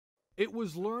It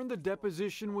was learned the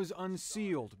deposition was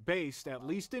unsealed, based, at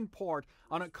least in part,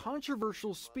 on a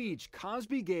controversial speech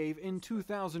Cosby gave in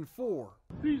 2004.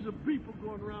 These are people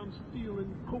going around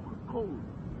stealing Coca-Cola.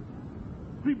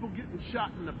 People getting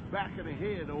shot in the back of the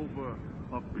head over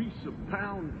a piece of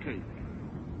pound cake.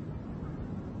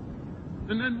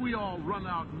 And then we all run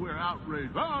out and we're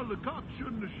outraged. Oh, the cop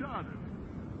shouldn't have shot him.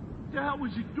 What the hell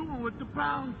was he doing with the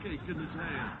pound cake in his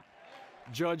hand?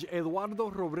 Judge Eduardo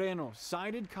Robreno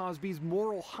cited Cosby's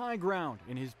moral high ground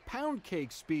in his pound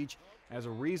cake speech as a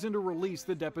reason to release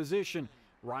the deposition,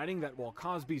 writing that while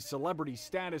Cosby's celebrity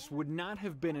status would not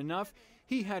have been enough,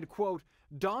 he had, quote,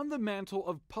 donned the mantle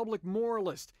of public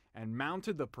moralist and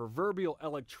mounted the proverbial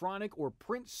electronic or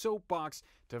print soapbox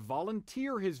to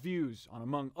volunteer his views on,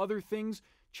 among other things,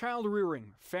 child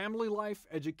rearing, family life,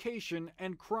 education,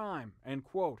 and crime, end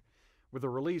quote. With the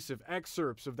release of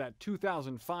excerpts of that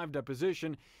 2005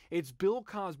 deposition, it's Bill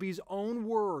Cosby's own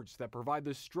words that provide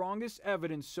the strongest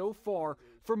evidence so far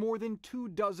for more than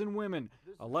 24 women,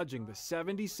 alleging the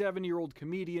 77-year-old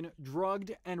comedian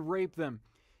drugged and raped them.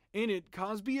 In it,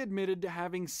 Cosby admitted to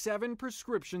having 7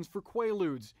 prescriptions for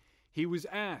Quaaludes. He was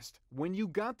asked, when you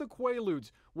got the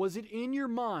Quaaludes, was it in your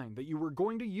mind that you were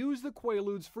going to use the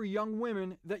Quaaludes for young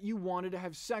women that you wanted to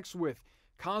have sex with?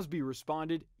 Cosby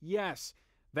responded, yes.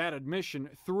 That admission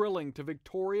thrilling to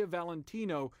Victoria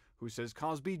Valentino, who says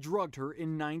Cosby drugged her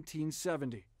in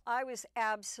 1970. I was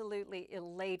absolutely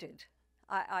elated.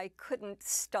 I couldn't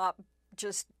stop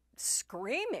just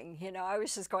screaming, you know. I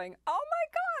was just going, oh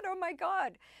my God, oh my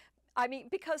God. I mean,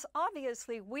 because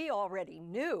obviously we already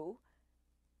knew.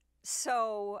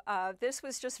 So this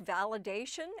was just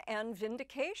validation and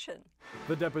vindication.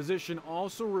 The deposition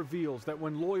also reveals that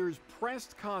when lawyers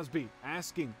pressed Cosby,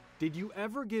 asking, did you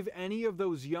ever give any of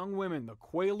those young women the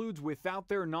Quaaludes without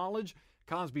their knowledge?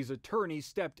 Cosby's attorney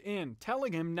stepped in,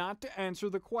 telling him not to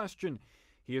answer the question.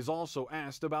 He is also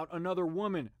asked about another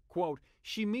woman. Quote,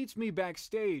 she meets me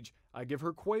backstage. I give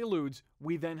her Quaaludes.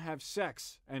 We then have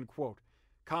sex, end quote.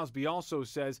 Cosby also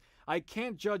says, I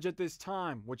can't judge at this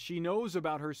time what she knows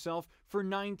about herself for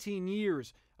 19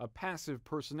 years, a passive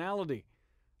personality.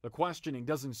 The questioning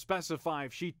doesn't specify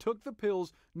if she took the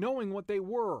pills knowing what they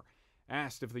were.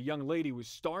 Asked if the young lady was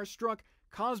starstruck,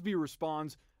 Cosby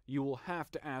responds, you will have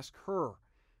to ask her.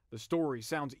 The story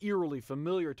sounds eerily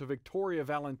familiar to Victoria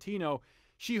Valentino.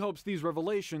 She hopes these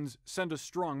revelations send a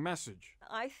strong message.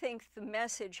 I think the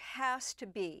message has to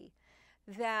be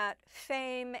that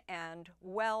fame and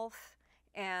wealth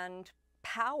and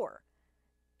power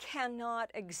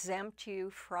cannot exempt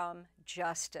you from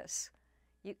justice.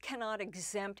 You cannot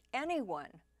exempt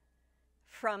anyone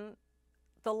from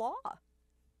the law.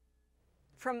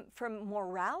 From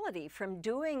morality, from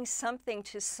doing something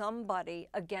to somebody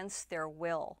against their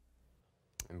will.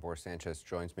 And Boris Sanchez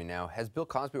joins me now. Has Bill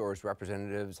Cosby or his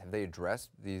representatives, have they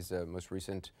addressed these most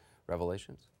recent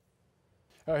revelations?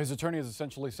 His attorney has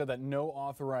essentially said that no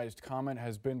authorized comment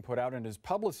has been put out, and his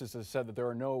publicist has said that there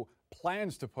are no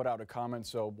plans to put out a comment,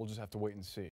 so we'll just have to wait and see.